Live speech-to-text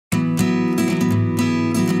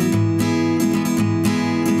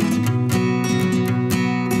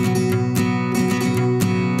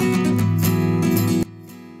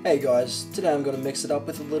guys, today I'm going to mix it up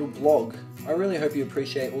with a little vlog. I really hope you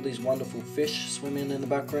appreciate all these wonderful fish swimming in the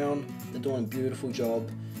background. They're doing a beautiful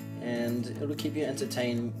job and it'll keep you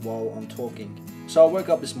entertained while I'm talking. So I woke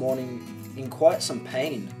up this morning in quite some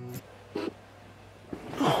pain.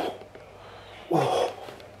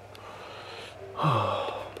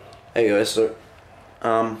 Hey guys, so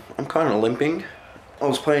I'm kind of limping. I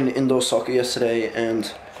was playing indoor soccer yesterday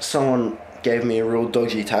and someone gave me a real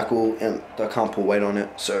dodgy tackle and I can't put weight on it,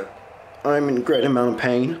 so I'm in a great amount of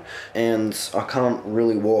pain and I can't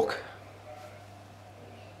really walk.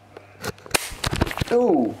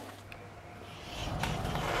 Ooh.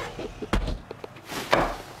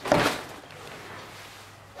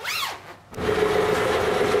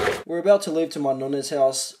 We're about to leave to my nonna's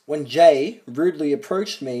house when Jay rudely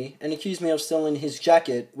approached me and accused me of stealing his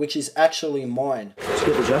jacket, which is actually mine. Where'd you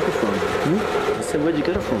get the jacket from? I said, where'd you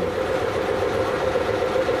get it from?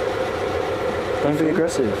 Don't be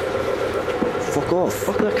aggressive. Fuck off.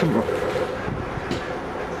 Fuck that camera.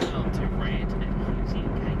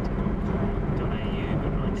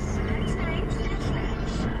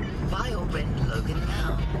 Buy or rent Logan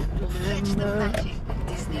now. Fetch the magic.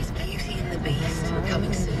 Disney's Beauty and the Beast.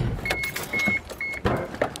 Coming soon.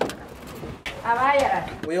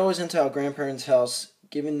 We always enter our grandparents' house,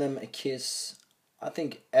 giving them a kiss. I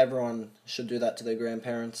think everyone should do that to their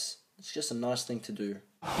grandparents. It's just a nice thing to do.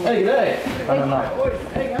 Hey, g'day. I don't know.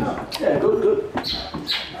 Yeah, good.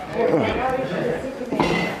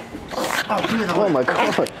 Oh my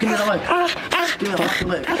god. Give me the leg. Give me the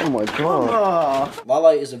leg. Oh my god.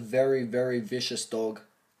 Lale is a very, very vicious dog.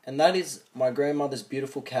 And that is my grandmother's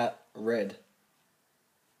beautiful cat, Red.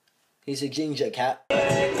 He's a ginger cat.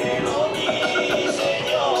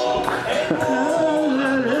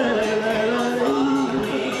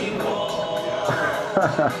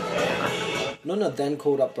 Nonna then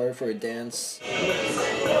called up Bo for a dance,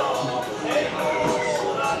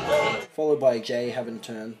 followed by Jay having a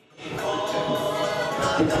turn. You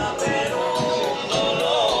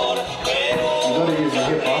gotta use your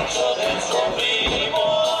hip hop.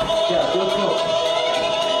 Yeah,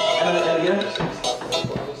 go.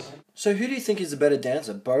 So who do you think is the better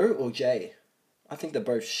dancer, Bo or Jay? I think they're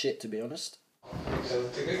both shit, to be honest.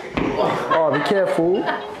 Oh, be careful.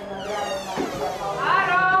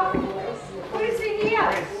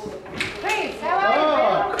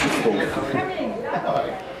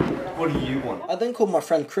 What do you want? I then called my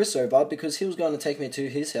friend Chris over because he was going to take me to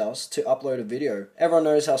his house to upload a video. Everyone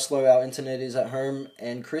knows how slow our internet is at home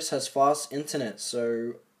and Chris has fast internet,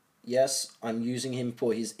 so yes, I'm using him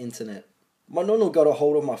for his internet. My nonna got a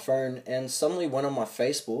hold of my phone and suddenly went on my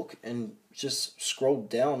Facebook and just scrolled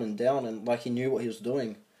down and like he knew what he was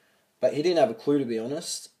doing. But he didn't have a clue, to be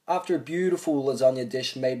honest. After a beautiful lasagna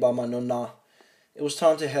dish made by my nonna, it was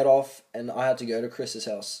time to head off and I had to go to Chris's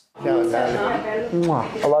house. I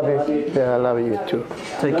love you. Yeah, I love you too.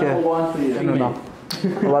 Take care. No. I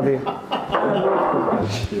love you.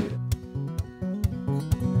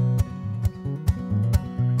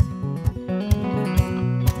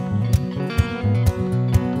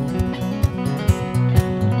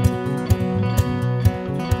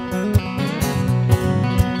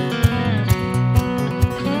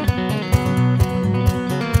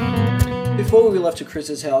 Before we left to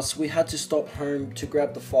Chris's house, we had to stop home to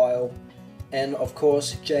grab the file. And of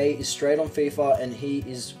course, Jay is straight on FIFA and he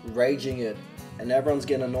is raging it. And everyone's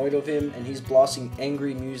getting annoyed of him and he's blasting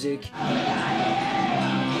angry music. I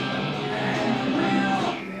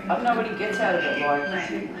don't know what he gets out of it, like,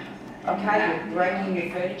 okay, you're breaking your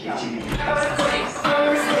furniture.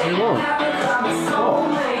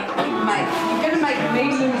 Mate, you're going to make me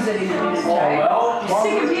lose it in a minute, Jay. You're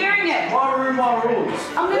sick of hearing it. My room, my rules.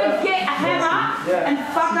 I'm going to get a hammer and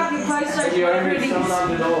fuck up your PlayStation. Whatever it is. I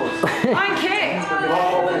don't care.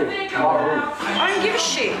 I don't give a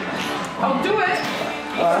shit. I'll do it.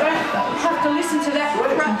 I don't have to listen to that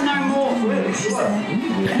crap no more.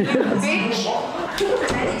 Bitch.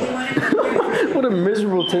 What a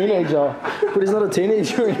miserable teenager. But he's not a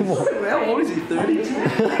teenager anymore. How old is he, 30?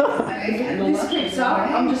 This keeps up,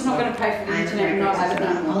 I'm just not going to pay for the internet and not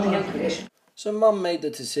have it. So Mum made the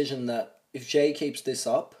decision that if Jay keeps this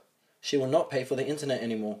up, she will not pay for the internet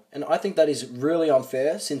anymore. And I think that is really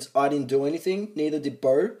unfair since I didn't do anything, neither did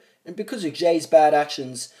Bo. And because of Jay's bad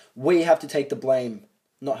actions, we have to take the blame.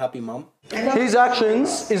 Not happy, Mum? His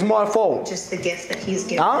actions is my fault. Just the gift that he's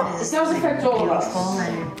given This does affect all of us.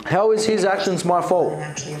 How is his actions my fault?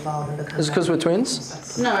 Actually evolve and become. Is it because we're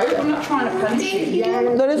twins? No, I'm not trying to punish you.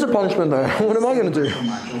 That is a punishment though. What am I going to do?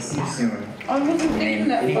 I wasn't thinking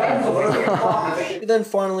that. We then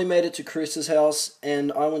finally made it to Chris's house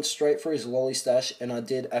and I went straight for his lolly stash and I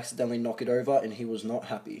did accidentally knock it over and he was not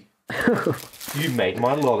happy. You made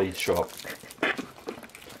my lollies drop.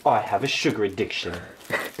 I have a sugar addiction.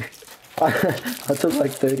 I took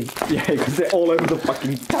like 30. Yeah, because they're all over the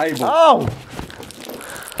fucking table. Oh!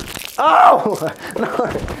 Oh!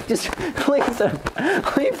 No, just leave them.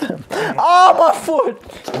 Leave them. Oh, my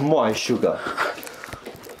foot! My sugar.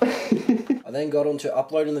 I then got on to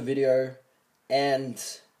uploading the video, and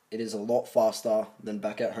it is a lot faster than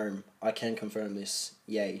back at home. I can confirm this.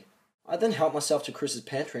 Yay. I then helped myself to Chris's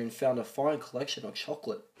pantry and found a fine collection of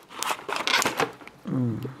chocolate.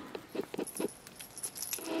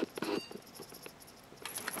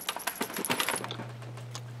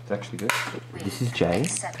 It's actually good. This is Jay,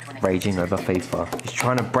 raging over FIFA. He's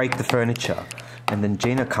trying to break the furniture, and then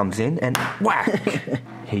Gina comes in and whack!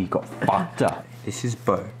 He got fucked up. This is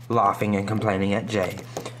Bo, laughing and complaining at Jay.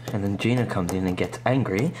 And then Gina comes in and gets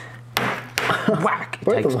angry. Whack!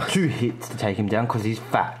 It takes 2 hits to take him down because he's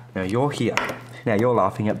fat. Now you're here. Now you're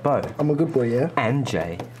laughing at Bo. I'm a good boy, yeah? And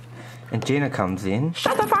Jay. And Gina comes in.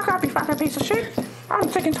 Shut the fuck up, you fucking piece of shit! I'm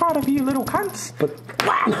sick and tired of you little cunts. But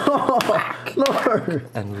no.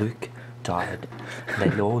 And Luke died.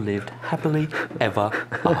 They all lived happily ever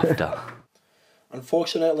after.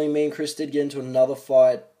 Unfortunately, me and Chris did get into another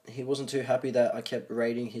fight. He wasn't too happy that I kept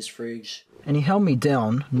raiding his fridge. And he held me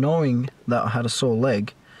down, knowing that I had a sore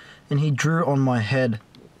leg, and he drew on my head.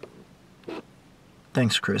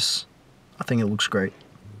 Thanks, Chris. I think it looks great.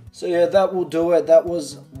 So yeah, that will do it. That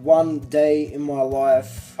was one day in my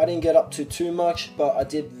life. I didn't get up to too much, but I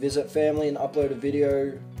did visit family and upload a video.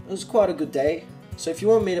 It was quite a good day. So if you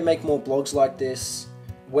want me to make more blogs like this,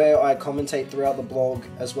 where I commentate throughout the blog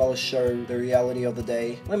as well as show the reality of the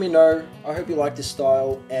day, let me know. I hope you like this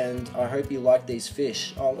style, and I hope you like these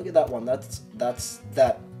fish. Oh, look at that one.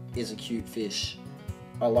 That is a cute fish.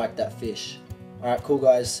 I like that fish. Alright, cool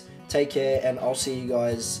guys. Take care, and I'll see you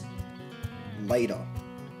guys later.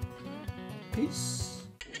 Peace.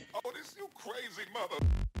 Oh, this you crazy mother.